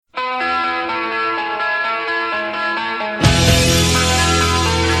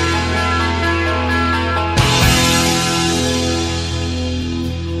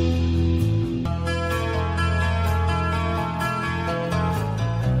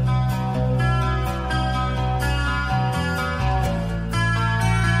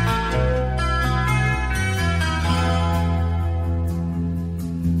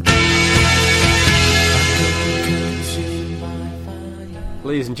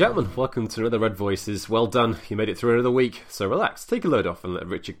gentlemen, welcome to another Red Voices. Well done, you made it through another week. So relax, take a load off and let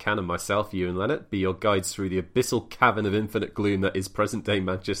Richard Cann and myself, you and Leonard, be your guides through the abyssal cavern of infinite gloom that is present-day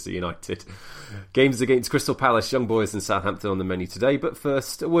Manchester United. Games against Crystal Palace, Young Boys and Southampton on the menu today, but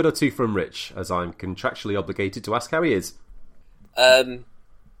first, a word or two from Rich, as I'm contractually obligated to ask how he is.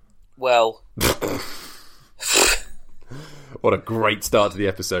 Well... What a great start to the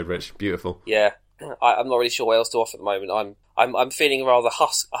episode, Rich. Beautiful. Yeah, I'm not really sure what else to offer at the moment. I'm feeling rather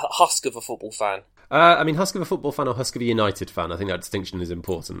husk of a football fan. Husk of a football fan or Husk of a United fan? I think that distinction is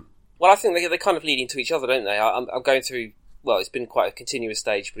important. Well, I think they're kind of leading to each other, don't they? I'm going through, well, it's been quite a continuous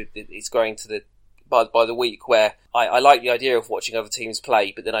stage, but it's growing to the by the week where I like the idea of watching other teams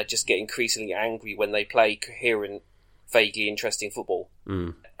play, but then I just get increasingly angry when they play coherent, vaguely interesting football.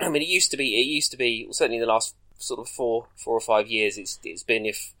 I mean, it used to be certainly in the last sort of 4 or 5 years, it's been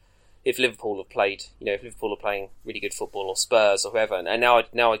if Liverpool have played, if Liverpool are playing really good football, or Spurs or whoever, and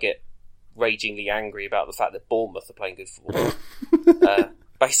now I get ragingly angry about the fact that Bournemouth are playing good football,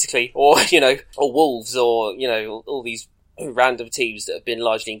 basically, or Wolves, or all these random teams that have been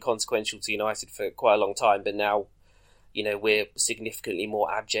largely inconsequential to United for quite a long time, but now we're significantly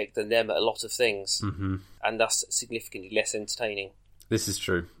more abject than them at a lot of things, and thus significantly less entertaining. This is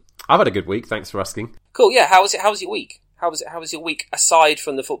true. I've had a good week, thanks for asking. Cool, yeah, how was your week? How was your week aside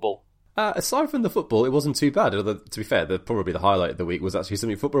from the football? Aside from the football, it wasn't too bad. Although, to be fair, probably the highlight of the week was actually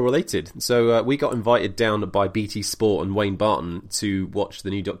something football related. So we got invited down by BT Sport and Wayne Barton to watch the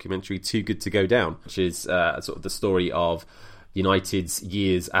new documentary Too Good to Go Down, which is sort of the story of United's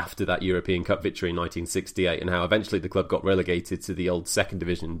years after that European Cup victory in 1968 and how eventually the club got relegated to the old second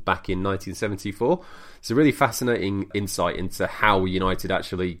division back in 1974. It's a really fascinating insight into how United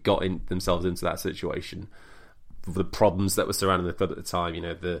actually got themselves into that situation, the problems that were surrounding the club at the time.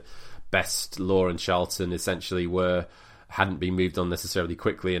 The Best, Law and Charlton essentially hadn't been moved on necessarily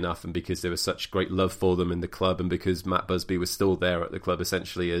quickly enough, and because there was such great love for them in the club, and because Matt Busby was still there at the club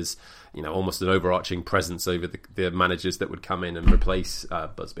essentially as almost an overarching presence over the managers that would come in and replace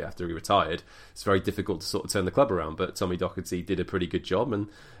Busby after he retired, it's very difficult to sort of turn the club around. But Tommy Docherty did a pretty good job, and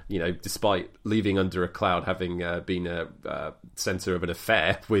despite leaving under a cloud, having been a centre of an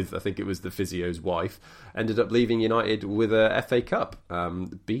affair with, I think it was the physio's wife, ended up leaving United with a FA Cup,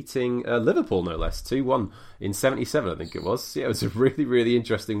 beating Liverpool no less, 2-1 in 77, I think it was. Yeah, it was a really, really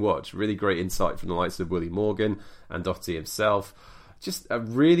interesting watch. Really great insight from the likes of Willie Morgan and Doherty himself. Just a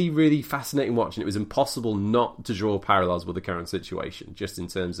really, really fascinating watch, and it was impossible not to draw parallels with the current situation, just in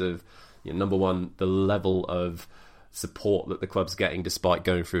terms of, number one, the level of support that the club's getting despite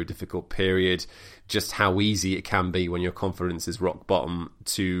going through a difficult period, just how easy it can be when your confidence is rock bottom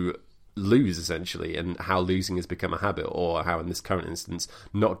to lose, essentially, and how losing has become a habit, or how in this current instance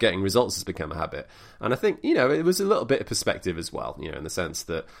not getting results has become a habit. And I think it was a little bit of perspective as well, in the sense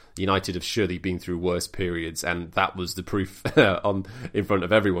that United have surely been through worse periods, and that was the proof in front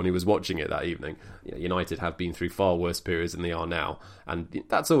of everyone who was watching it that evening. United have been through far worse periods than they are now, and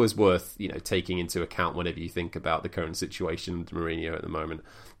that's always worth taking into account whenever you think about the current situation with Mourinho at the moment.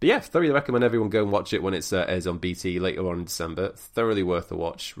 But yeah, thoroughly recommend everyone go and watch it when it airs on BT later on in December. Thoroughly worth a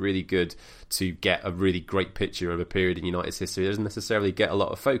watch. Really good to get a really great picture of a period in United's history. It doesn't necessarily get a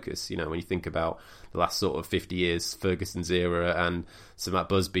lot of focus. When you think about the last sort of 50 years, Ferguson's era and Sir Matt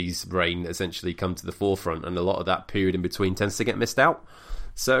Busby's reign essentially come to the forefront, and a lot of that period in between tends to get missed out.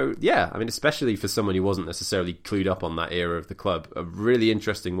 So yeah, especially for someone who wasn't necessarily clued up on that era of the club, a really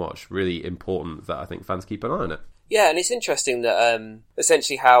interesting watch, really important that I think fans keep an eye on it. Yeah, and it's interesting that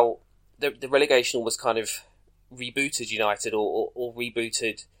essentially how the relegation almost kind of rebooted United, or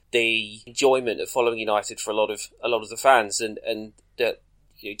rebooted the enjoyment of following United for a lot of the fans, and that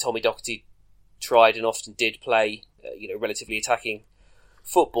Tommy Docherty tried and often did play relatively attacking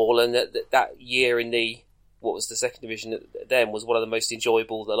football, and that year in the second division then was one of the most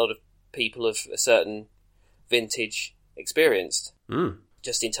enjoyable that a lot of people of a certain vintage experienced.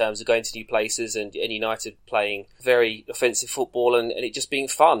 Just in terms of going to new places and United playing very offensive football and it just being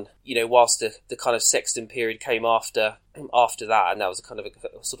fun. Whilst the kind of Sexton period came after that, and that was a kind of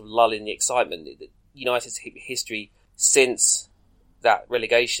a sort of lull in the excitement. United's history since that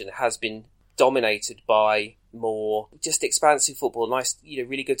relegation has been dominated by more just expansive football, nice,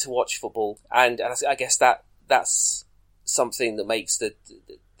 really good to watch football, and I guess that's something that makes the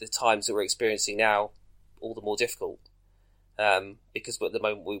times that we're experiencing now all the more difficult. Because at the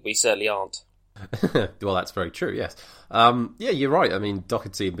moment we certainly aren't. Well, that's very true, yes. Yeah, you're right.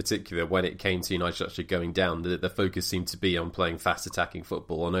 Docherty in particular, when it came to United actually going down, the focus seemed to be on playing fast attacking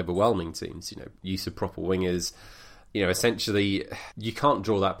football on overwhelming teams, use of proper wingers, essentially, you can't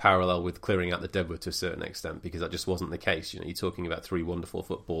draw that parallel with clearing out the Deadwood to a certain extent, because that just wasn't the case. You're talking about three wonderful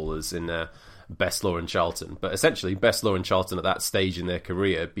footballers in Best, and Charlton. But essentially, Best, and Charlton at that stage in their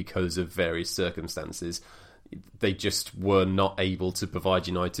career, because of various circumstances, they just were not able to provide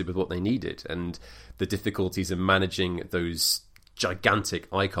United with what they needed. And the difficulties in managing those gigantic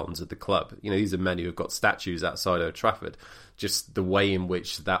icons at the club. These are men who have got statues outside Old Trafford. Just the way in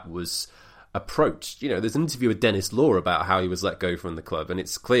which that was approached. There's an interview with Dennis Law about how he was let go from the club, and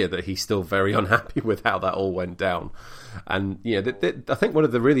it's clear that he's still very unhappy with how that all went down. And I think one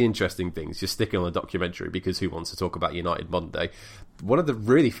of the really interesting things, just sticking on the documentary, because who wants to talk about United Monday, one of the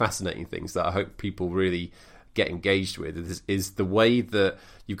really fascinating things that I hope people really get engaged with is the way that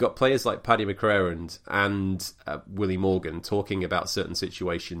you've got players like Paddy McCrary and Willie Morgan talking about certain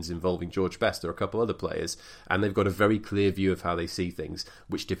situations involving George Best or a couple other players, and they've got a very clear view of how they see things,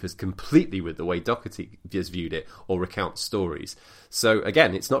 which differs completely with the way Doherty has viewed it or recounts stories. So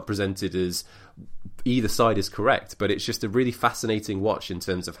again, it's not presented as either side is correct, but it's just a really fascinating watch in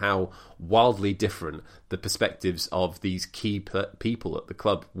terms of how wildly different the perspectives of these key people at the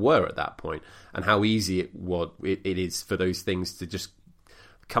club were at that point, and how easy it is for those things to just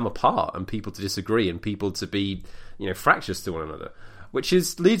come apart and people to disagree and people to be fractious to one another, which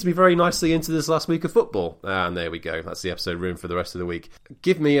leads me very nicely into this last week of football. And there we go, that's the episode ruined for the rest of the week.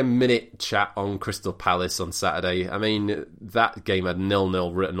 Give me a minute chat on Crystal Palace on Saturday. I mean, that game had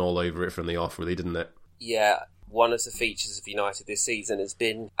 0-0 written all over it from the off, really, didn't it? Yeah, one of the features of United this season has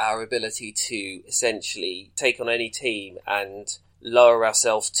been our ability to essentially take on any team and lower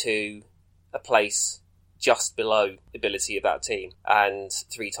ourselves to a place just below the ability of that team. And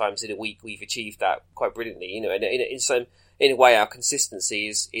 3 times in a week we've achieved that quite brilliantly. In a way, our consistency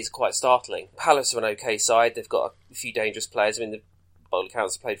is quite startling. Palace are an okay side. They've got a few dangerous players. I mean, by all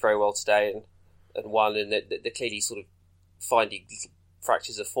accounts, played very well today and won, and they're clearly sort of finding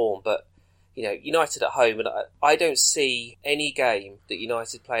fractures of form. But United at home, and I don't see any game that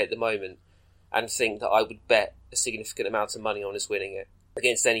United play at the moment and think that I would bet a significant amount of money on us winning it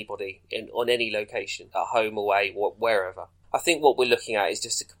against anybody on any location, at home, away, wherever. I think what we're looking at is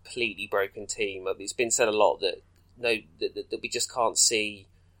just a completely broken team. It's been said a lot that we just can't see.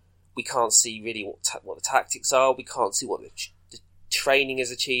 We can't see really what the tactics are. We can't see what the training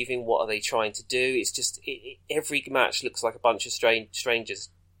is achieving. What are they trying to do? It's just every match looks like a bunch of strangers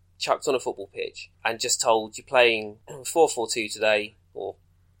chucked on a football pitch and just told you're playing 4-4-2 today or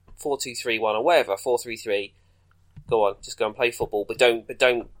 4-2-3-1 or whatever, 4-3-3. Go on, just go and play football, but don't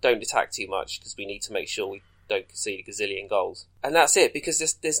attack too much because we need to make sure we don't concede a gazillion goals. And that's it, because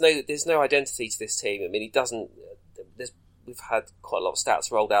there's no identity to this team. I mean, we've had quite a lot of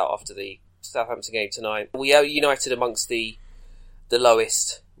stats rolled out after the Southampton game tonight. We are United amongst the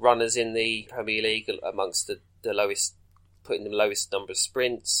lowest runners in the Premier League, amongst the lowest, putting the lowest number of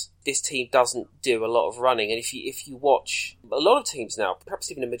sprints. This team doesn't do a lot of running, and if you watch a lot of teams now, perhaps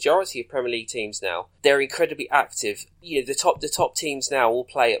even a majority of Premier League teams now, they're incredibly active. The top teams now all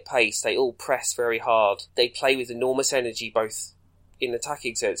play at pace. They all press very hard. They play with enormous energy, both in an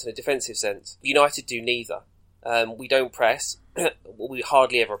attacking sense and a defensive sense. United do neither. We don't press. We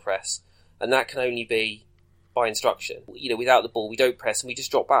hardly ever press, and that can only be by instruction. Without the ball, we don't press, and we just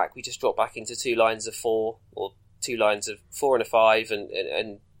drop back. We just drop back into 2 lines of 4, or 2 lines of 4 and a 5,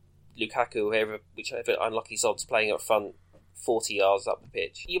 and Lukaku, whichever unlucky sod's playing up front 40 yards up the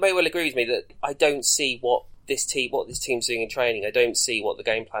pitch. You may well agree with me that I don't see what this team's doing in training. I don't see what the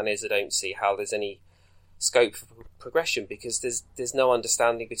game plan is. I don't see how there's any scope for progression, because there's no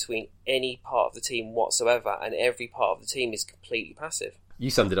understanding between any part of the team whatsoever, and every part of the team is completely passive. You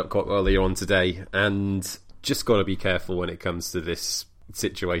summed it up quite well earlier on today, and just got to be careful when it comes to this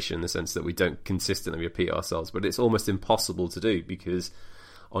situation, in the sense that we don't consistently repeat ourselves, but it's almost impossible to do, because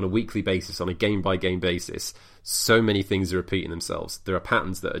on a weekly basis, on a game-by-game basis, so many things are repeating themselves. There are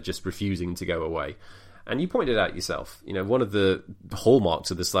patterns that are just refusing to go away. And you pointed out yourself, one of the hallmarks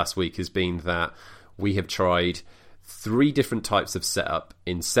of this last week has been that we have tried 3 different types of setup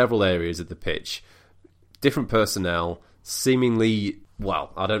in several areas of the pitch, different personnel, seemingly,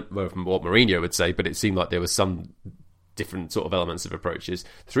 well, I don't know what Mourinho would say, but it seemed like there was some different sort of elements of approaches,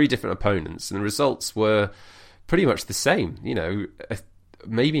 3 different opponents, and the results were pretty much the same.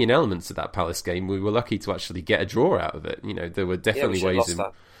 Maybe in elements of that Palace game, we were lucky to actually get a draw out of it. There were definitely ways in.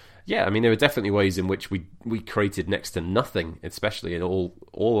 Yeah, I mean, there were definitely ways in which we created next to nothing, especially in all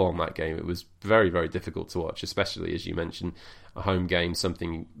on that game. It was very, very difficult to watch, especially, as you mentioned, a home game,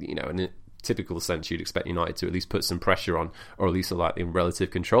 something, in a typical sense, you'd expect United to at least put some pressure on, or at least like in relative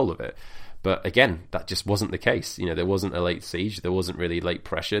control of it. But again, that just wasn't the case. There wasn't a late siege, there wasn't really late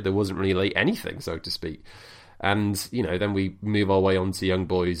pressure, there wasn't really late anything, so to speak. And, then we move our way on to Young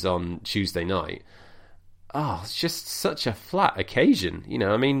Boys on Tuesday night. It's just such a flat occasion.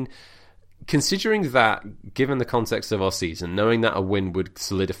 Considering that, given the context of our season, knowing that a win would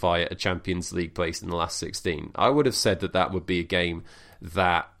solidify a Champions League place in the last 16, I would have said that would be a game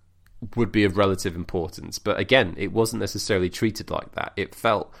that would be of relative importance. But again, it wasn't necessarily treated like that. It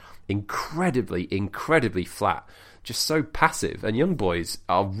felt incredibly, incredibly flat. Just so passive, and Young Boys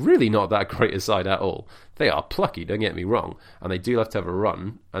are really not that great a side at all. They are plucky, don't get me wrong, and they do love to have a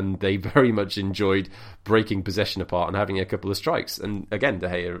run, and they very much enjoyed breaking possession apart and having a couple of strikes. And again, De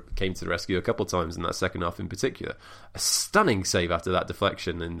Gea came to the rescue a couple of times in that second half in particular. A stunning save after that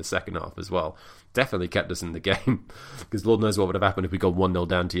deflection in the second half as well. Definitely kept us in the game, because Lord knows what would have happened if we got 1-0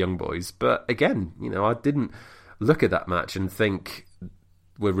 down to Young Boys. But again, I didn't look at that match and think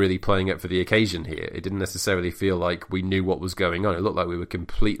we're really playing it for the occasion here. It didn't necessarily feel like we knew what was going on. It looked like we were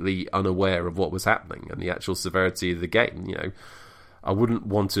completely unaware of what was happening and the actual severity of the game. I wouldn't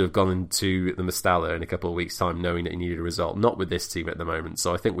want to have gone into the Mestalla in a couple of weeks' time knowing that he needed a result. Not with this team at the moment.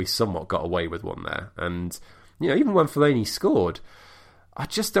 So I think we somewhat got away with one there. And, even when Fellaini scored, I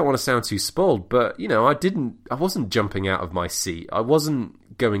just don't want to sound too spoiled, but, I wasn't jumping out of my seat. I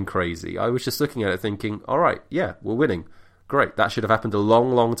wasn't going crazy. I was just looking at it thinking, all right, yeah, we're winning. Great, that should have happened a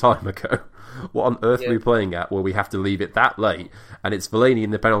long, long time ago. What on earth are we playing at where we have to leave it that late? And it's Fellaini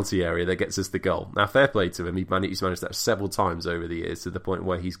in the penalty area that gets us the goal. Now, fair play to him. He's managed that several times over the years to the point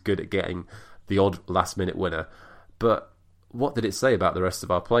where he's good at getting the odd last-minute winner. But what did it say about the rest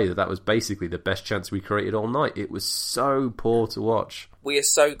of our play that was basically the best chance we created all night? It was so poor to watch. We are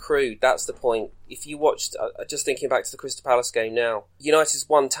so crude, that's the point. If you watched, just thinking back to the Crystal Palace game now, United's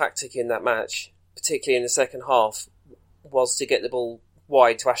one tactic in that match, particularly in the second half, was to get the ball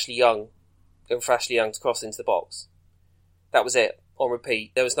wide to Ashley Young and for Ashley Young to cross into the box. That was it, on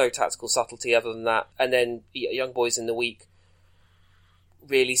repeat. There was no tactical subtlety other than that. And then Young Boys in the week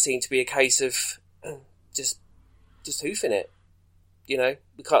really seemed to be a case of just hoofing it. We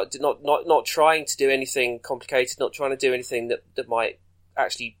can't not trying to do anything complicated, not trying to do anything that might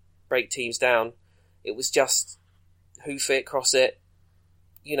actually break teams down. It was just hoof it, cross it.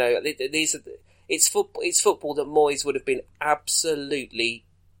 These are. It's football that Moyes would have been absolutely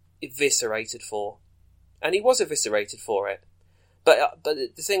eviscerated for. And he was eviscerated for it. But the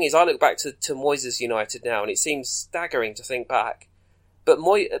thing is, I look back to Moyes' United now, and it seems staggering to think back. But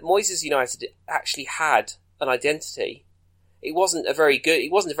Moyes' United actually had an identity. It wasn't a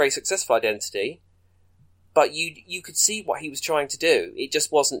very successful identity, but you could see what he was trying to do. He just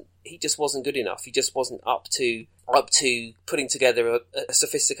wasn't good enough. He just wasn't up to putting together a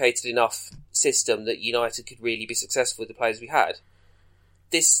sophisticated enough system that United could really be successful with the players we had.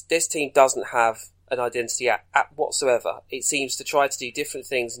 This team doesn't have an identity at whatsoever. It seems to try to do different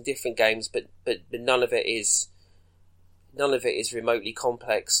things in different games, but none of it is remotely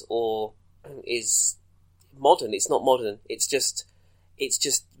complex or is modern. It's not modern. It's just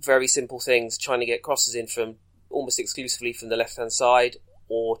very simple things, trying to get crosses in from almost exclusively from the left-hand side,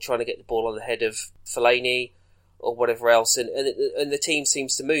 or trying to get the ball on the head of Fellaini, or whatever else, and the team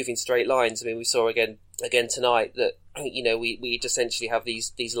seems to move in straight lines. I mean, we saw again tonight that we essentially have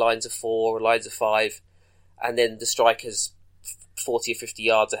these lines of 4 or lines of 5, and then the strikers 40 or 50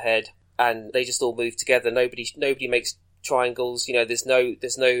 yards ahead, and they just all move together. Nobody makes triangles. There's no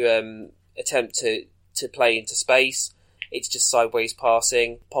attempt to play into space. It's just sideways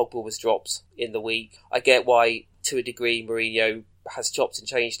passing. Pogba was dropped in the week. I get why, to a degree, Mourinho has chopped and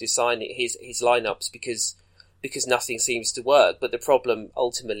changed his lineups because nothing seems to work. But the problem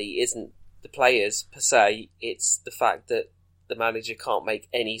ultimately isn't the players per se, it's the fact that the manager can't make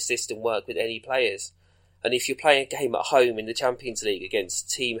any system work with any players. And if you're playing a game at home in the Champions League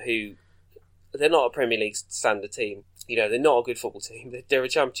against a team who, they're not a Premier League standard team, they're not a good football team, they're a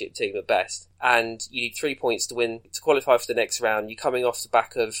Championship team at best, and you need 3 points to win, to qualify for the next round. You're coming off the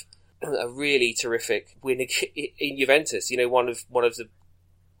back of a really terrific win in Juventus, one of the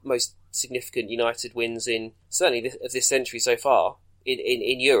most significant United wins in certainly this century so far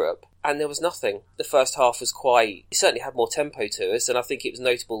in Europe, and there was nothing. The first half was it certainly had more tempo to us, and I think it was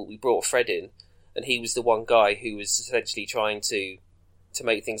notable that we brought Fred in, and he was the one guy who was essentially trying to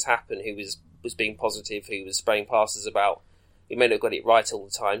make things happen, who was being positive, who was spraying passes about. He may not have got it right all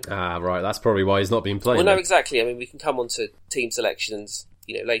the time. Right, that's probably why he's not been playing. Well, no, exactly. I mean, we can come on to team selections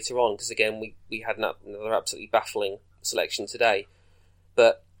later on, because again we had another absolutely baffling selection today,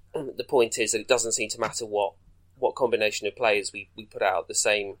 but the point is that it doesn't seem to matter what combination of players we put out. The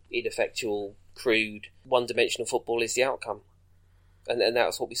same ineffectual, crude, one-dimensional football is the outcome, and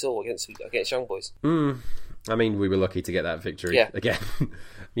that's what we saw against Young Boys. I mean, we were lucky to get that victory again.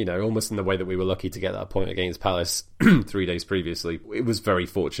 Almost in the way that we were lucky to get that point against Palace 3 days previously. It was very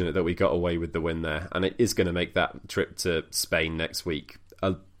fortunate that we got away with the win there, and it is going to make that trip to Spain next week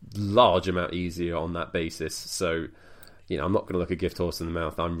a large amount easier on that basis. So, I'm not going to look a gift horse in the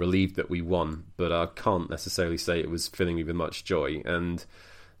mouth. I'm relieved that we won, but I can't necessarily say it was filling me with much joy. And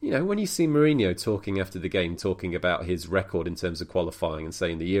when you see Mourinho talking after the game, talking about his record in terms of qualifying and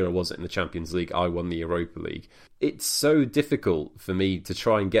saying the year I wasn't in the Champions League, I won the Europa League. It's so difficult for me to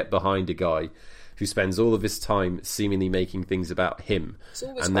try and get behind a guy who spends all of his time seemingly making things about him.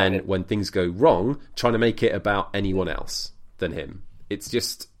 And then when things go wrong, trying to make it about anyone else than him.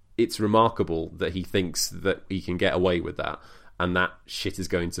 It's remarkable that he thinks that he can get away with that and that shit is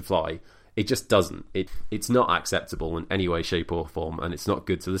going to fly. It just doesn't. It's not acceptable in any way, shape or form, and it's not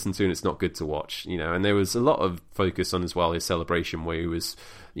good to listen to and it's not good to watch. And there was a lot of focus on as well his celebration where he was,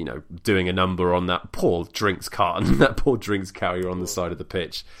 doing a number on that poor drinks carton, that poor drinks carrier on the side of the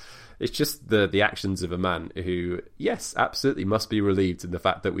pitch. It's just the actions of a man who, yes, absolutely must be relieved in the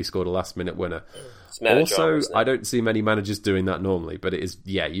fact that we scored a last-minute winner. Also, I don't see many managers doing that normally, but it is,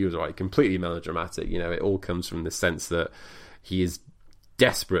 you're right, completely melodramatic. It all comes from the sense that he is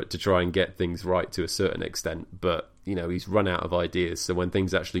desperate to try and get things right to a certain extent, but he's run out of ideas. So when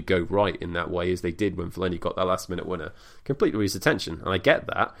things actually go right in that way, as they did when Fellaini got that last-minute winner, completely lose attention. And I get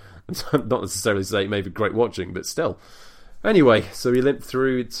that. I'm not necessarily saying it may be great watching, but still. Anyway, so we limped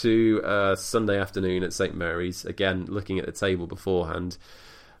through to Sunday afternoon at St Mary's. Again, looking at the table beforehand,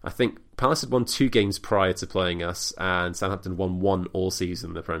 I think Palace had won 2 games prior to playing us, and Southampton won 1 all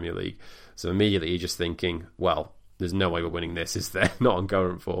season in the Premier League. So immediately you're just thinking, well, there's no way we're winning this, is there? Not on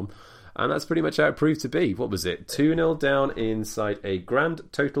current form. And that's pretty much how it proved to be. What was it? 2-0 down inside a grand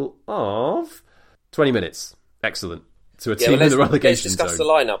total of 20 minutes. Excellent. To a team in the relegation zone. Let's discuss the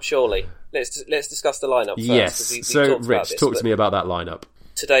lineup, surely. Let's discuss the lineup first. Yes. So, Rich, talk to me about that lineup.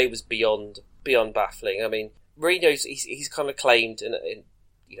 Today was beyond baffling. I mean, Mourinho's he's kind of claimed, and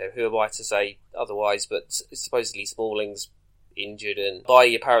who am I to say otherwise? But supposedly Smalling's injured, and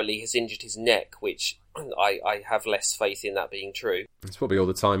Bailly apparently has injured his neck, which I have less faith in that being true. It's probably all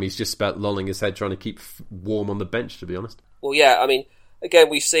the time he's just about lolling his head trying to keep warm on the bench, to be honest. Well, yeah, I mean, again,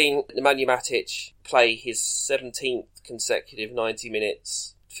 we've seen Nemanja Matic play his 17th consecutive 90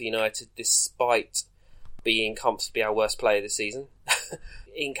 minutes for United, despite being comfortably our worst player this season.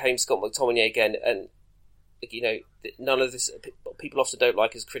 In came Scott McTominay again, and none of this. People often don't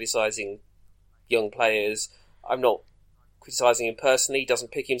like us criticising young players. I'm not criticising him personally. He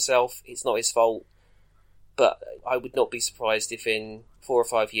doesn't pick himself. It's not his fault. But I would not be surprised if in 4 or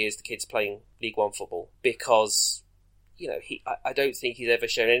 5 years the kid's playing League One football, because I don't think he's ever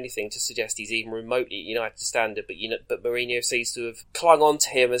shown anything to suggest he's even remotely United standard. But Mourinho seems to have clung on to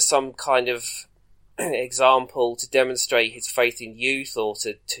him as some kind of example to demonstrate his faith in youth, or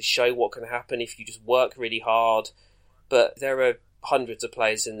to show what can happen if you just work really hard. But there are hundreds of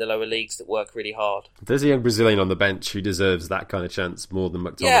players in the lower leagues that work really hard. There's a young Brazilian on the bench who deserves that kind of chance more than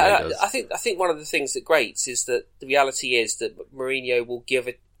McTominay does. I think one of the things that grates is that the reality is that Mourinho will give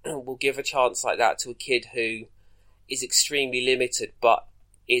a chance like that to a kid who is extremely limited but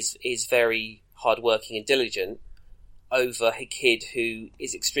is very hardworking and diligent, over a kid who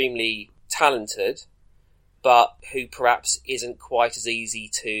is extremely talented but who perhaps isn't quite as easy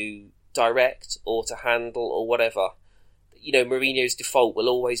to direct or to handle or whatever. Mourinho's default will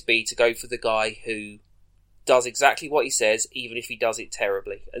always be to go for the guy who does exactly what he says, even if he does it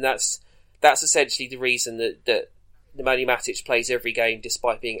terribly. And that's essentially the reason that Nemanja Matic plays every game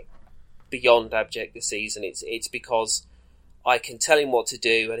despite being beyond abject this season. It's because I can tell him what to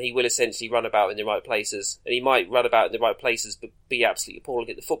do, and he will essentially run about in the right places. And he might run about in the right places but be absolutely appalling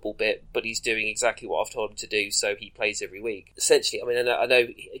at the football bit, but he's doing exactly what I've told him to do, so he plays every week. Essentially, I mean, I know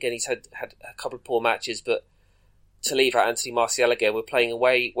again he's had a couple of poor matches, but to leave out Anthony Martial again, we're playing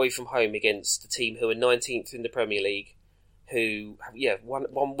away from home against a team who are 19th in the Premier League, who have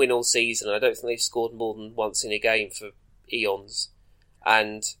one win all season, and I don't think they've scored more than once in a game for eons.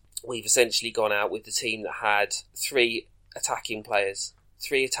 And we've essentially gone out with the team that had 3 attacking players,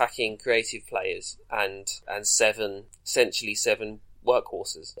 3 attacking creative players, and 7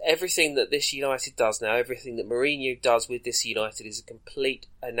 workhorses. Everything that this United does now, everything that Mourinho does with this United, is a complete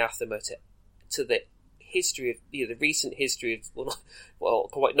anathema to the history of the recent history of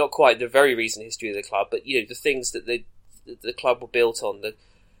not quite the very recent history of the club, but the things that the club were built on,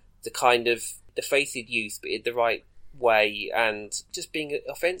 the kind of the faith in youth, but in the right way, and just being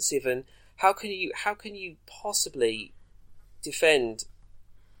offensive. And how can you possibly defend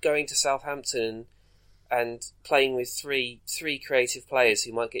going to Southampton and playing with three creative players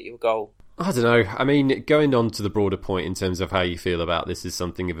who might get you a goal? I don't know. I mean, going on to the broader point in terms of how you feel about this is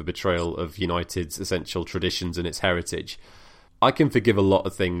something of a betrayal of United's essential traditions and its heritage. I can forgive a lot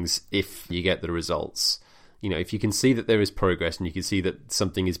of things if you get the results. You know, if you can see that there is progress and you can see that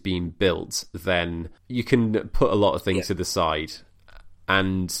something is being built, then you can put a lot of things to the side.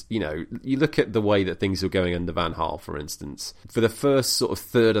 And, you know, you look at the way that things were going under Van Gaal, for instance. For the first sort of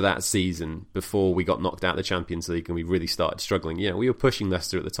third of that season, before we got knocked out of the Champions League and we really started struggling, you know, we were pushing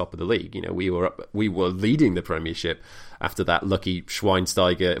Leicester at the top of the league. You know, we were leading the Premiership after that lucky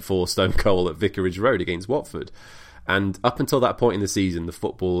Schweinsteiger 4-stone goal at Vicarage Road against Watford. And up until that point in the season, the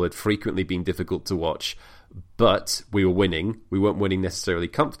football had frequently been difficult to watch, but we were winning. We weren't winning necessarily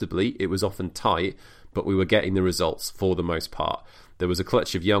comfortably. It was often tight, but we were getting the results for the most part. There was a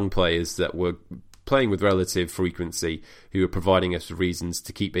clutch of young players that were playing with relative frequency who were providing us reasons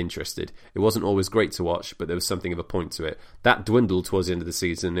to keep interested. It wasn't always great to watch, but there was something of a point to it. That dwindled towards the end of the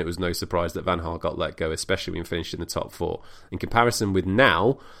season. It was no surprise that Van Gaal got let go, especially when finished in the top four. In comparison with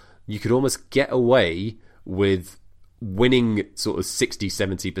now, you could almost get away with winning sort of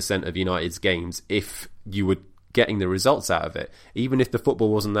 60-70% of United's games if you were getting the results out of it, even if the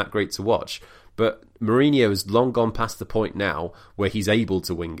football wasn't that great to watch. But Mourinho has long gone past the point now where he's able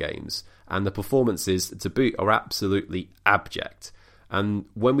to win games, and the performances to boot are absolutely abject. And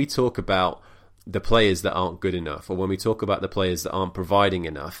when we talk about the players that aren't good enough, or when we talk about the players that aren't providing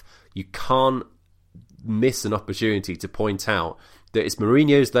enough, you can't miss an opportunity to point out that it's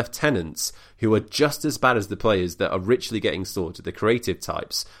Mourinho's lieutenants who are just as bad as the players that are richly getting slaughtered, the creative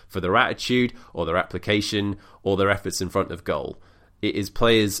types, for their attitude or their application or their efforts in front of goal. It is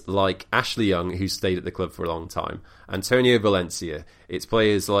players like Ashley Young, who stayed at the club for a long time, Antonio Valencia. It's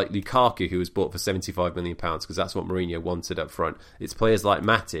players like Lukaku, who was bought for £75 million because that's what Mourinho wanted up front. It's players like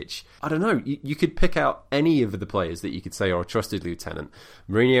Matic. I don't know, you could pick out any of the players that you could say are a trusted lieutenant.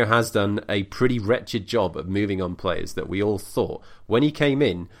 Mourinho has done a pretty wretched job of moving on players that we all thought, when he came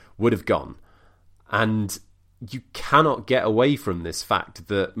in, would have gone. And you cannot get away from this fact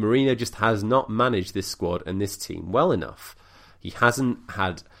that Mourinho just has not managed this squad and this team well enough. He hasn't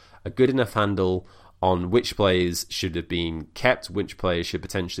had a good enough handle on which players should have been kept, which players should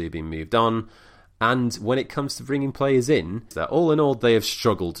potentially have been moved on. And when it comes to bringing players in, that all in all, they have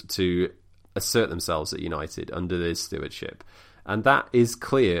struggled to assert themselves at United under their stewardship. And that is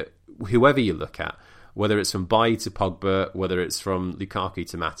clear, whoever you look at, whether it's from Bailly to Pogba, whether it's from Lukaku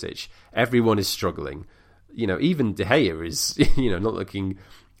to Matic, everyone is struggling. You know, even De Gea is, not looking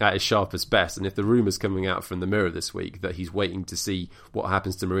at his sharpest best. And if the rumours coming out from the Mirror this week that he's waiting to see what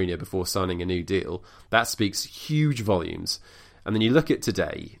happens to Mourinho before signing a new deal, that speaks huge volumes. And then you look at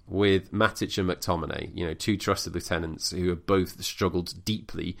today with Matic and McTominay, two trusted lieutenants who have both struggled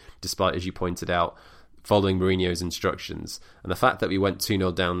deeply, despite, as you pointed out, following Mourinho's instructions. And the fact that we went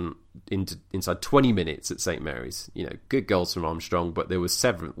 2-0 down inside 20 minutes at St Mary's, good goals from Armstrong, but there was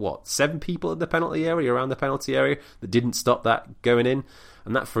seven people in the penalty area, around the penalty area, that didn't stop that going in.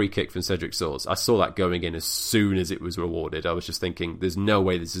 And that free kick from Cedric Soares, I saw that going in as soon as it was rewarded. I was just thinking, there's no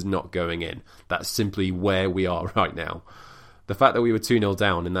way this is not going in. That's simply where we are right now. The fact that we were 2-0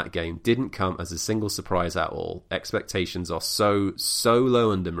 down in that game didn't come as a single surprise at all. Expectations are so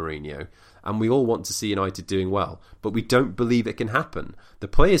low under Mourinho, and we all want to see United doing well, but we don't believe it can happen. The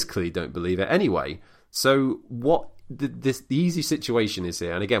players clearly don't believe it anyway. So what the easy situation is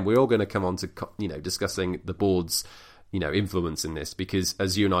here, and again, we're all going to come on to discussing the board's influence in this, because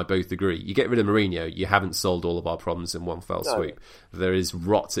as you and I both agree, you get rid of Mourinho, you haven't solved all of our problems in one fell swoop. No. There is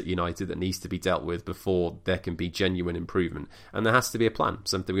rot at United that needs to be dealt with before there can be genuine improvement, and there has to be a plan,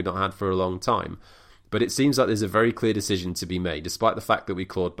 something we've not had for a long time. But it seems like there's a very clear decision to be made, despite the fact that we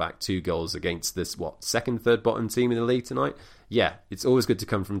clawed back 2 goals against this, second, third bottom team in the league tonight? Yeah, it's always good to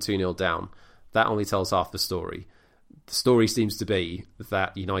come from 2-0 down. That only tells half the story. The story seems to be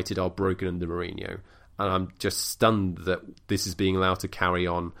that United are broken under Mourinho. And I'm just stunned that this is being allowed to carry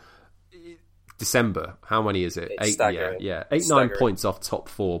on. December, how many is it? It's 8, staggering. yeah. 8-9 points off top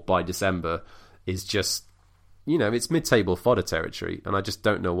 4 by December is just, it's mid-table fodder territory, and I just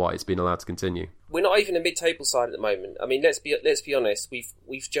don't know why it's been allowed to continue. We're not even a mid-table side at the moment. I mean, let's be honest.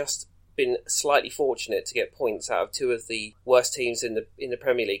 We've just been slightly fortunate to get points out of 2 of the worst teams in the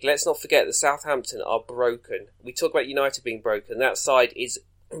Premier League. Let's not forget that Southampton are broken. We talk about United being broken. That side is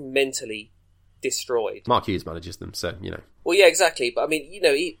mentally destroyed. Mark Hughes manages them, so Well, yeah, exactly. But I mean,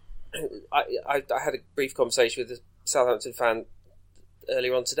 I had a brief conversation with a Southampton fan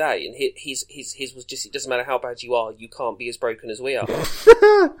earlier on today, and his was just, it doesn't matter how bad you are, you can't be as broken as we are.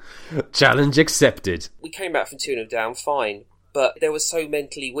 Challenge accepted. We came back from 2-0 down, fine, but they were so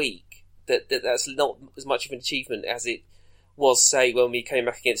mentally weak that that's not as much of an achievement as it was, say, when we came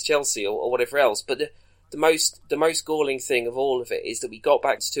back against Chelsea or whatever else. But the most galling thing of all of it is that we got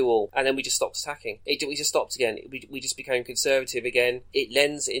back to 2-2 and then we just stopped attacking. We just stopped again. We just became conservative again. It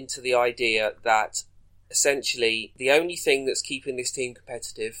lends into the idea that essentially the only thing that's keeping this team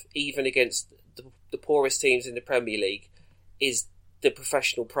competitive, even against the poorest teams in the Premier League, is the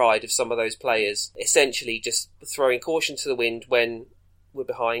professional pride of some of those players. Essentially just throwing caution to the wind when we're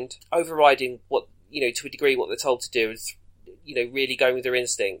behind, overriding what, to a degree what they're told to do, really going with their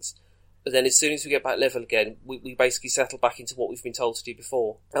instincts. But then as soon as we get back level again, we basically settle back into what we've been told to do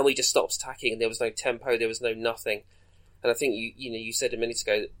before. And we just stopped attacking, and there was no tempo, there was no nothing. And I think you said a minute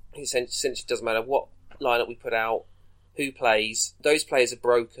ago that it essentially doesn't matter what lineup we put out, who plays, those players are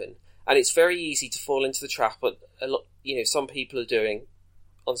broken. And it's very easy to fall into the trap, but a lot, some people are doing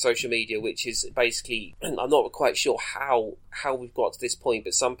on social media, which is basically, I'm not quite sure how we've got to this point,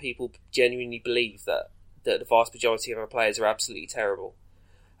 but some people genuinely believe that the vast majority of our players are absolutely terrible.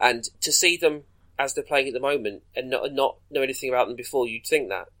 And to see them as they're playing at the moment and not know anything about them before, you'd think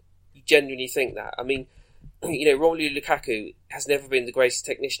that. You genuinely think that. I mean, Romelu Lukaku has never been the greatest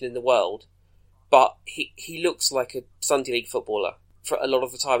technician in the world, but he looks like a Sunday League footballer for a lot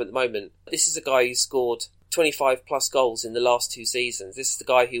of the time at the moment. This is a guy who scored 25 plus goals in the last 2 seasons. This is the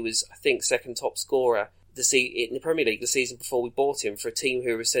guy who was, I think, second top scorer in the Premier League the season before we bought him, for a team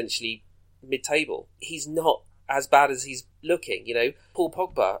who are essentially mid-table. He's not as bad as he's looking, Paul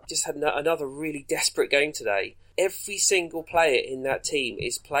Pogba just had another really desperate game today. Every single player in that team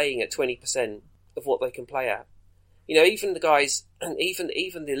is playing at 20% of what they can play at. Even the guys, and even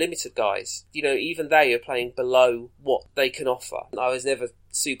the limited guys, even they are playing below what they can offer. I was never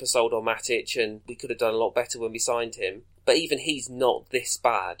super sold on Matic, and we could have done a lot better when we signed him. But even he's not this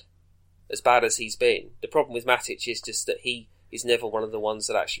bad, as bad as he's been. The problem with Matic is just that he is never one of the ones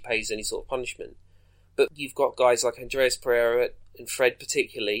that actually pays any sort of punishment. But you've got guys like Andreas Pereira and Fred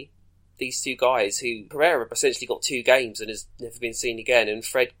particularly, these two guys who, Pereira essentially got 2 games and has never been seen again, and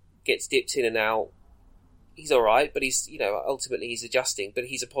Fred gets dipped in and out. He's alright, but he's, ultimately he's adjusting, but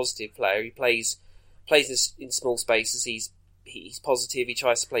he's a positive player. He plays in small spaces, he's positive, he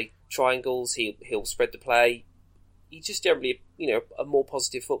tries to play triangles, he'll spread the play. He's just generally, a more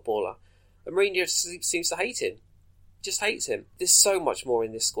positive footballer. And Mourinho seems to hate him. Just hates him. There's so much more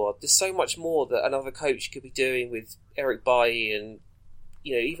in this squad. There's so much more that another coach could be doing with Eric Bailly and,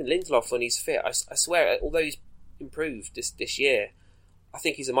 even Lindelof when he's fit. I swear, although he's improved this year, I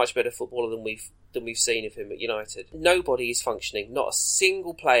think he's a much better footballer than we've seen of him at United. Nobody is functioning. Not a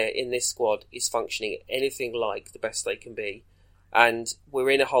single player in this squad is functioning anything like the best they can be. And we're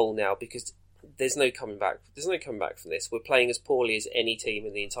in a hole now because there's no coming back. There's no coming back from this. We're playing as poorly as any team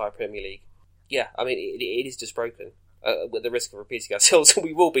in the entire Premier League. Yeah, I mean, it is just broken. With the risk of repeating ourselves, and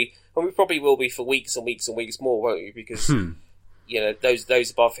we will be, and we probably will be for weeks and weeks and weeks more, won't we? Because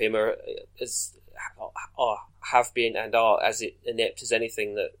those above him have been and are as inept as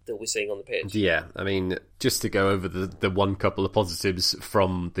anything that we're seeing on the pitch. Yeah, I mean, just to go over the one couple of positives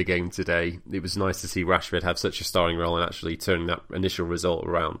from the game today, it was nice to see Rashford have such a starring role and actually turning that initial result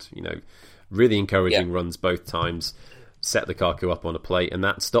around. Really encouraging runs both times. Set Lukaku up on a plate, and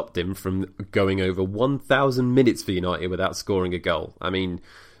that stopped him from going over 1,000 minutes for United without scoring a goal. I mean,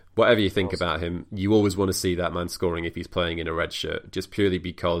 whatever you think about him, you always want to see that man scoring if he's playing in a red shirt, just purely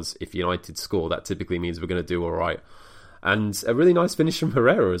because if United score, that typically means we're going to do all right. And a really nice finish from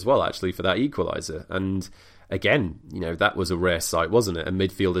Herrera as well, actually, for that equaliser. And again, that was a rare sight, wasn't it? A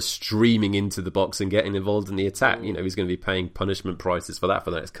midfielder streaming into the box and getting involved in the attack. He's going to be paying punishment prices for that for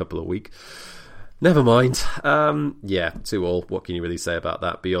the next couple of weeks. Never mind. 2-2. What can you really say about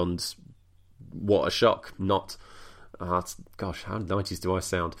that beyond what a shock? Not. Gosh, how 90s do I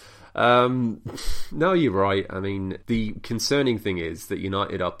sound? No, you're right. I mean, the concerning thing is that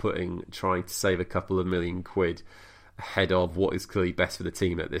United are trying to save a couple of million quid ahead of what is clearly best for the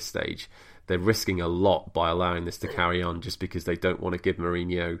team at this stage. They're risking a lot by allowing this to carry on just because they don't want to give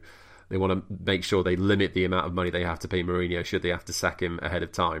Mourinho. They want to make sure they limit the amount of money they have to pay Mourinho should they have to sack him ahead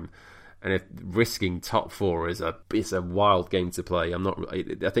of time. And if risking top 4 is a wild game to play,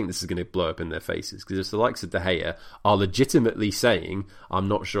 I think this is going to blow up in their faces, because if the likes of De Gea are legitimately saying, I'm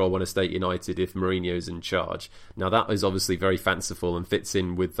not sure I want to stay at United if Mourinho's in charge. Now that is obviously very fanciful and fits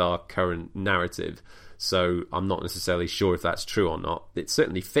in with our current narrative. So I'm not necessarily sure if that's true or not. It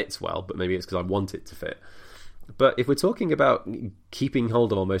certainly fits well, but maybe it's because I want it to fit. But if we're talking about keeping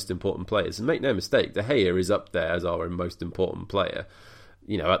hold of our most important players, and make no mistake, De Gea is up there as our most important player.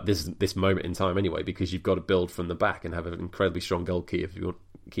 At this moment in time anyway, because you've got to build from the back and have an incredibly strong goalkeeper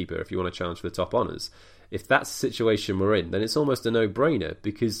if you want to challenge for the top honours. if that's the situation we're in, then it's almost a no-brainer,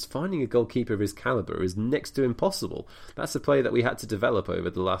 because finding a goalkeeper of his calibre is next to impossible. That's a player that we had to develop over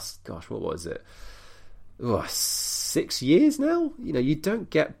the last, what was it? 6 years now? You don't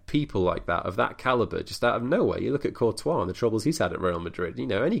get people like that, of that calibre, just out of nowhere. You look at Courtois and the troubles he's had at Real Madrid.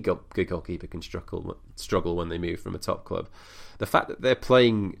 Any good goalkeeper can struggle when they move from a top club. The fact that they're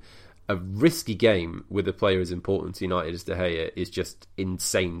playing a risky game with a player as important to United as De Gea is just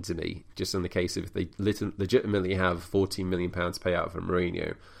insane to me. Just on the case of if they legitimately have £14 million payout for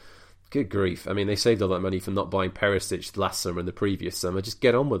Mourinho. Good grief. I mean, they saved all that money from not buying Perisic last summer and the previous summer. Just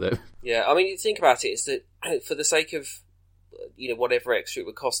get on with it. Yeah, I mean, you think about it, it's that for the sake of whatever extra it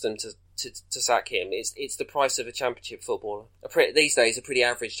would cost them to sack him, it's the price of a championship footballer. These days, a pretty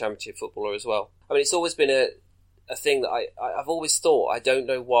average championship footballer as well. I mean, it's always been a thing that I've always thought. I don't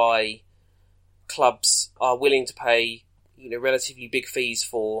know why clubs are willing to pay relatively big fees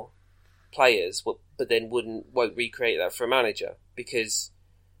for players, but then won't recreate that for a manager, because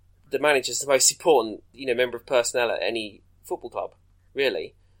the manager's the most important member of personnel at any football club,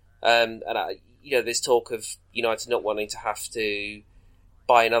 really. There's talk of United not wanting to have to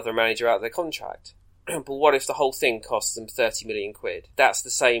buy another manager out of their contract. But what if the whole thing costs them 30 million quid? That's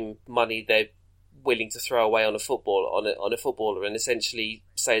the same money they're willing to throw away on a footballer, and essentially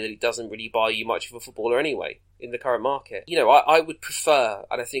say that it doesn't really buy you much of a footballer anyway in the current market. I would prefer,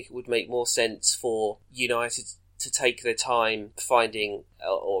 and I think it would make more sense for United to take their time finding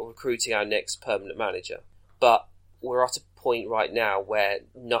or recruiting our next permanent manager. But we're at a point right now where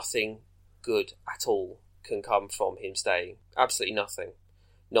nothing good at all can come from him staying. Absolutely nothing.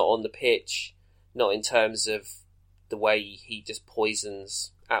 Not on the pitch, not in terms of the way he just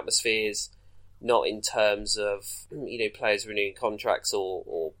poisons atmospheres, not in terms of players renewing contracts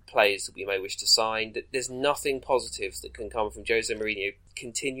or players that we may wish to sign. There's nothing positive that can come from Jose Mourinho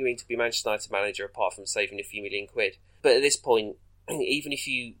continuing to be Manchester United manager, apart from saving a few million quid. But at this point, even if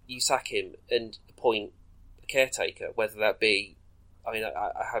you sack him and appoint a caretaker, whether that be, I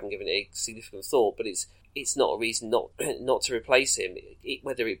haven't given it a significant thought, but it's not a reason not to replace him.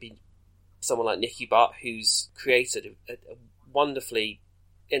 Whether it be someone like Nicky Butt, who's created a wonderfully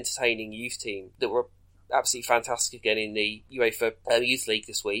entertaining youth team that were absolutely fantastic again in the UEFA Youth League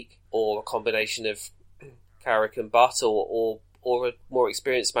this week, or a combination of Carrick and Butt, or a more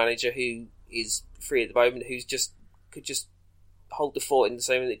experienced manager who is free at the moment, who's could just hold the fort in the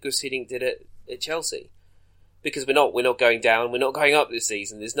same way that Gus Hiddink did at Chelsea. Because we're not going down, we're not going up this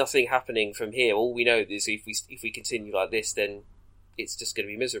season. There's nothing happening from here. All we know is if we continue like this, then it's just going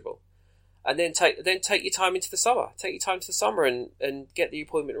to be miserable. And then take your time into the summer. Take your time to the summer and get the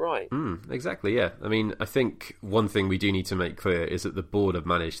appointment right. Exactly, yeah. I mean, I think one thing we do need to make clear is that the board have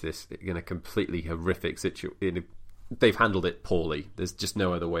managed this in a completely horrific situation. They've handled it poorly. There's just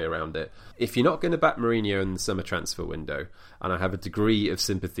no other way around it. If you're not going to back Mourinho in the summer transfer window, and I have a degree of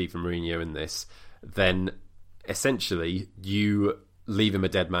sympathy for Mourinho in this, then essentially you leave him a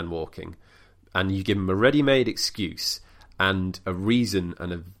dead man walking, and you give him a ready-made excuse and a reason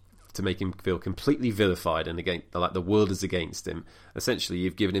to make him feel completely vilified and like the world is against him. Essentially,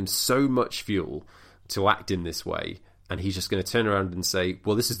 you've given him so much fuel to act in this way, and he's just going to turn around and say,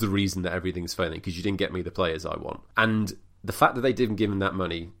 well, this is the reason that everything's failing, because you didn't get me the players I want. And the fact that they didn't give him that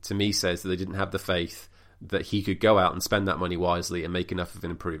money, to me, says that they didn't have the faith that he could go out and spend that money wisely and make enough of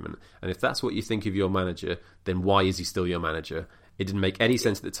an improvement. And if that's what you think of your manager, then why is he still your manager? It didn't make any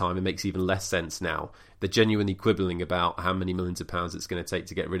sense at the time. It makes even less sense now. They're genuinely quibbling about how many millions of pounds it's going to take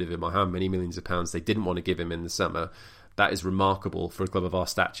to get rid of him, or how many millions of pounds they didn't want to give him in the summer. That is remarkable for a club of our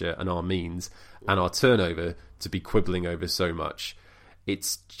stature and our means and our turnover to be quibbling over so much.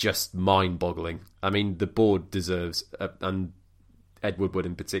 It's just mind-boggling. I mean, the board deserves, and Ed Woodward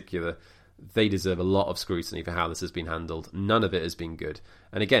in particular, they deserve a lot of scrutiny for how this has been handled. None of it has been good.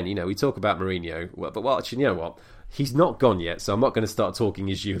 And again, we talk about Mourinho, but actually, you know what? He's not gone yet, so I'm not going to start talking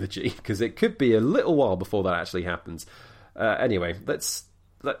his eulogy, because it could be a little while before that actually happens. Anyway,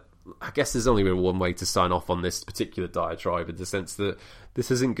 I guess there's only really one way to sign off on this particular diatribe, in the sense that this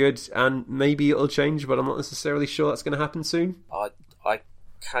isn't good, and maybe it'll change, but I'm not necessarily sure that's going to happen soon. I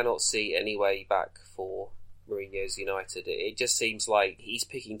cannot see any way back for Mourinho's United. It just seems like he's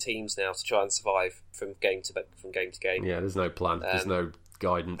picking teams now to try and survive from game to game. Yeah, there's no plan. There's no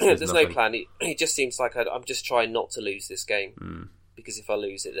guidance. There's no plan. It just seems like I'm just trying not to lose this game. Because if I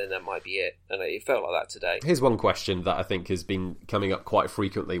lose it, then that might be it. And it felt like that today. Here's one question that I think has been coming up quite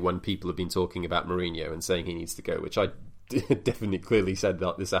frequently when people have been talking about Mourinho and saying he needs to go, which I definitely clearly said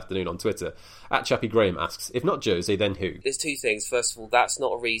that this afternoon on Twitter. @Chappie Graham asks, if not Jose, then who? There's two things. First of all, that's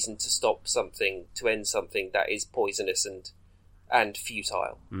not a reason to stop something, to end something that is poisonous and and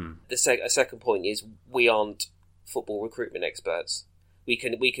futile. Mm. A second point is we aren't football recruitment experts. We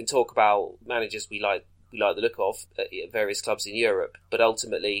can talk about managers we like the look of at various clubs in Europe, but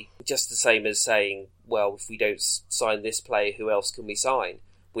ultimately, just the same as saying, well, if we don't sign this player, who else can we sign?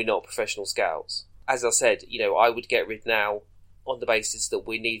 We're not professional scouts. As I said, I would get rid now on the basis that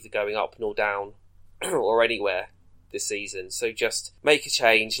we're neither going up nor down or anywhere this season. So just make a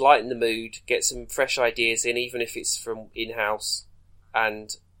change, lighten the mood, get some fresh ideas in, even if it's from in-house,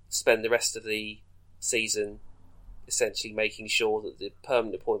 and spend the rest of the season essentially making sure that the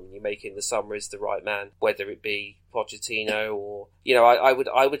permanent appointment you make in the summer is the right man, whether it be Pochettino or,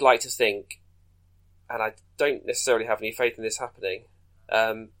 I would like to think, and I don't necessarily have any faith in this happening,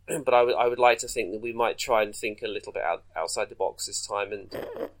 but I would like to think that we might try and think a little bit outside the box this time and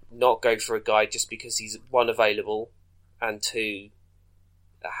not go for a guy just because he's, one, available, and two,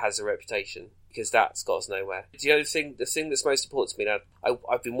 has a reputation, because that's got us nowhere. The thing that's most important to me now,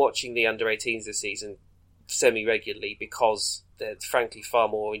 I've been watching the under-18s this season semi-regularly because they're frankly far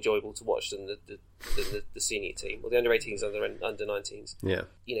more enjoyable to watch than the senior team, or the under-18s and under-19s. Yeah.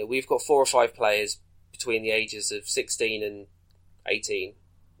 We've got 4 or 5 players between the ages of 16 and 18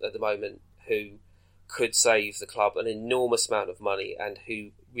 at the moment who could save the club an enormous amount of money and who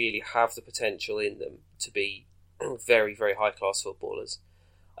really have the potential in them to be very, very high-class footballers.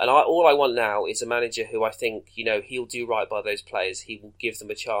 And all I want now is a manager who I think, he'll do right by those players. He will give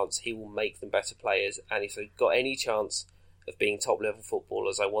them a chance. He will make them better players. And if they've got any chance of being top-level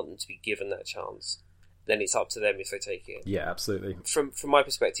footballers, I want them to be given that chance. Then it's up to them if they take it. Yeah, absolutely. From my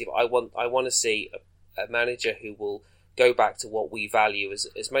perspective, I want to see a manager who will go back to what we value as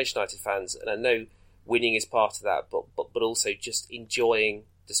Manchester United fans. And I know winning is part of that, but also just enjoying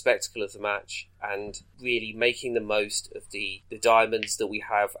the spectacle of the match and really making the most of the diamonds that we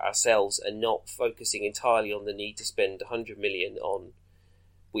have ourselves, and not focusing entirely on the need to spend 100 million on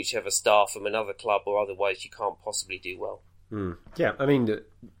whichever star from another club, or otherwise you can't possibly do well. Yeah, I mean,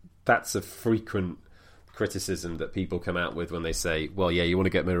 that's a frequent criticism that people come out with when they say, well, yeah, you want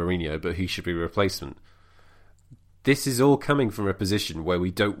to get Mourinho, but who should be a replacement? This is all coming from a position where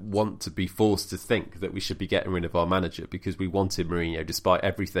we don't want to be forced to think that we should be getting rid of our manager, because we wanted Mourinho despite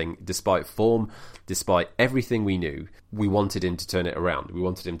everything, despite form, despite everything we knew. We wanted him to turn it around. We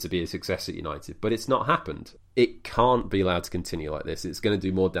wanted him to be a success at United, but it's not happened. It can't be allowed to continue like this. It's going to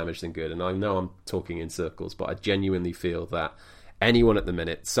do more damage than good. And I know I'm talking in circles, but I genuinely feel that anyone at the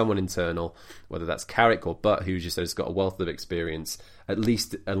minute, someone internal, whether that's Carrick or Butt, who just has got a wealth of experience, at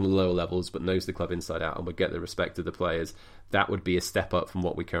least at lower levels, but knows the club inside out and would get the respect of the players, that would be a step up from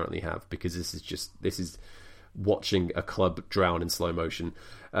what we currently have, because this is watching a club drown in slow motion.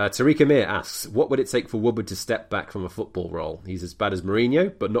 Tariq Amir asks, what would it take for Woodward to step back from a football role? He's as bad as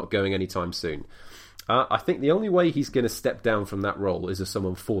Mourinho, but not going anytime soon. I think the only way he's going to step down from that role is if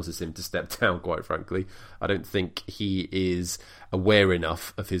someone forces him to step down, quite frankly. I don't think he is aware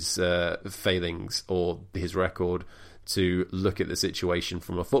enough of his failings or his record to look at the situation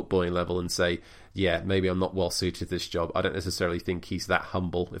from a footballing level and say, yeah, maybe I'm not well suited to this job. I don't necessarily think he's that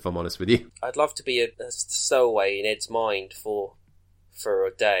humble, if I'm honest with you. I'd love to be a stowaway in Ed's mind for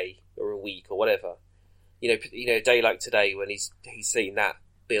a day or a week or whatever. A day like today when he's seen that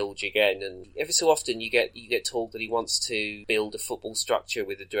bilge again, and every so often you get told that he wants to build a football structure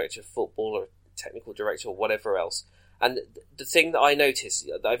with a director of football or a technical director or whatever else. And the thing that I've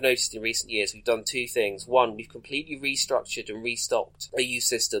noticed in recent years, we've done 2 things. One, we've completely restructured and restocked a youth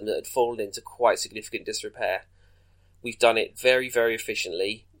system that had fallen into quite significant disrepair. We've done it very, very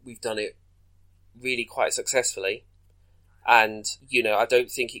efficiently. We've done it really quite successfully. And, I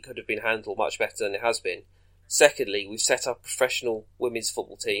don't think it could have been handled much better than it has been. Secondly, we've set up a professional women's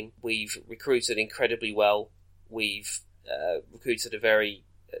football team. We've recruited incredibly well. We've recruited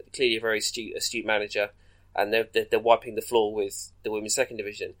clearly a very astute manager, and they're wiping the floor with the women's second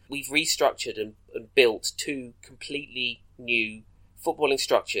division. We've restructured and built 2 completely new footballing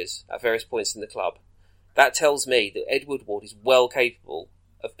structures at various points in the club. That tells me that Ed Woodward is well capable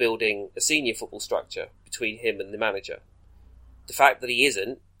of building a senior football structure between him and the manager. The fact that he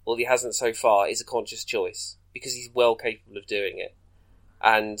isn't, or he hasn't so far, is a conscious choice, because he's well capable of doing it.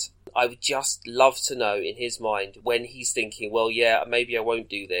 And I would just love to know in his mind, when he's thinking, well, yeah, maybe I won't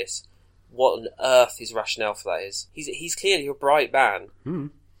do this, what on earth his rationale for that is. He's clearly a bright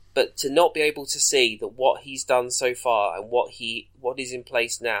man, but to not be able to see that what he's done so far and what is in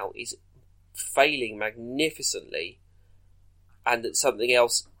place now is failing magnificently, and that something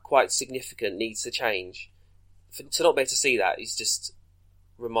else quite significant needs to change, to not be able to see that is just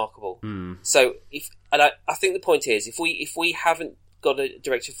remarkable. So I think the point is, if we haven't got a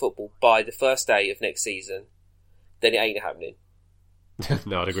director of football by the first day of next season, then it ain't happening.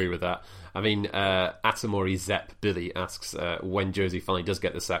 No, I'd agree with that. I mean, Atamori Zep Billy asks, when Josie finally does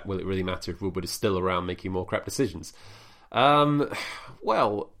get the sack, will it really matter if Woodward is still around making more crap decisions?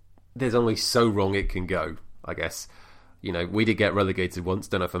 Well, there's only so wrong it can go, I guess. You know, we did get relegated once,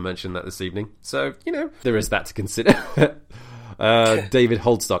 don't know if I mentioned that this evening. So, you know, there is that to consider. David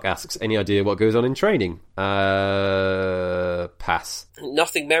Holdstock asks, any idea what goes on in training? Pass.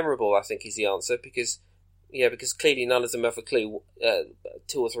 Nothing memorable, I think, is the answer, because clearly none of them have a clue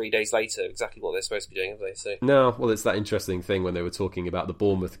 2 or 3 days later exactly what they're supposed to be doing, have they? So. No, well, it's that interesting thing when they were talking about the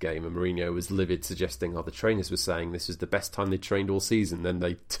Bournemouth game and Mourinho was livid, suggesting, the trainers were saying this was the best time they trained all season. Then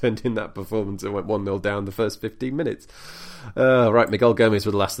they turned in that performance and went 1-0 down the first 15 minutes. Right, Miguel Gomez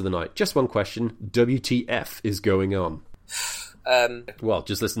with the last of the night. Just one question. WTF is going on? Well,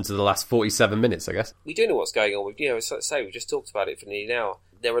 just listen to the last 47 minutes, I guess. We do know what's going on. We've just talked about it for nearly an hour.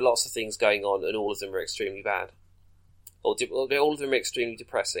 There are lots of things going on, and all of them are extremely bad. All of them are extremely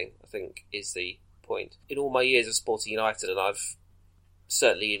depressing, I think, is the point. In all my years of supporting United, and I've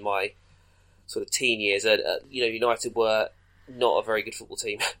certainly in my sort of teen years, United were not a very good football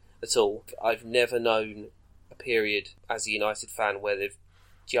team at all. I've never known a period as a United fan where there's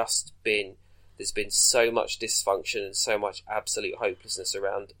been so much dysfunction and so much absolute hopelessness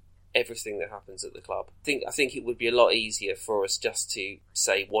around everything that happens at the club. I think it would be a lot easier for us just to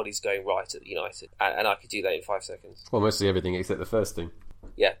say what is going right at United, and I could do that in 5 seconds. Well, mostly everything except the first team.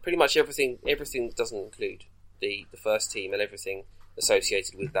 Yeah, pretty much everything doesn't include the first team and everything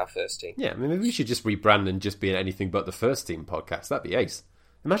associated with that first team. Yeah, I mean, maybe we should just rebrand and just be an anything but the first team podcast. That'd be ace.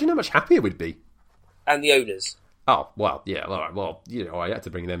 Imagine how much happier we'd be. And the owners. Oh, well, yeah, all right. Well, I had to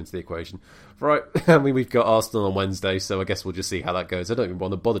bring them into the equation. Right, I mean, we've got Arsenal on Wednesday, so I guess we'll just see how that goes. I don't even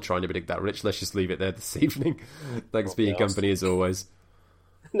want to bother trying to predict that, Rich. Let's just leave it there this evening. Thanks for your company, as always.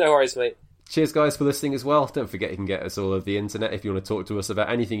 No worries, mate. Cheers, guys, for listening as well. Don't forget you can get us all over the internet if you want to talk to us about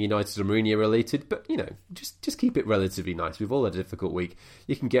anything United or Mourinho related. But, just keep it relatively nice. We've all had a difficult week.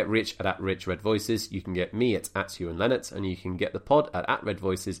 You can get Rich at Rich Red Voices. You can get me at Ewan Lennart. And you can get the pod at Red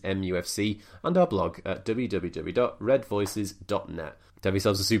Voices MUFC and our blog at www.redvoices.net. Have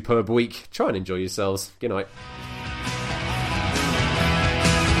yourselves a superb week. Try and enjoy yourselves. Good night.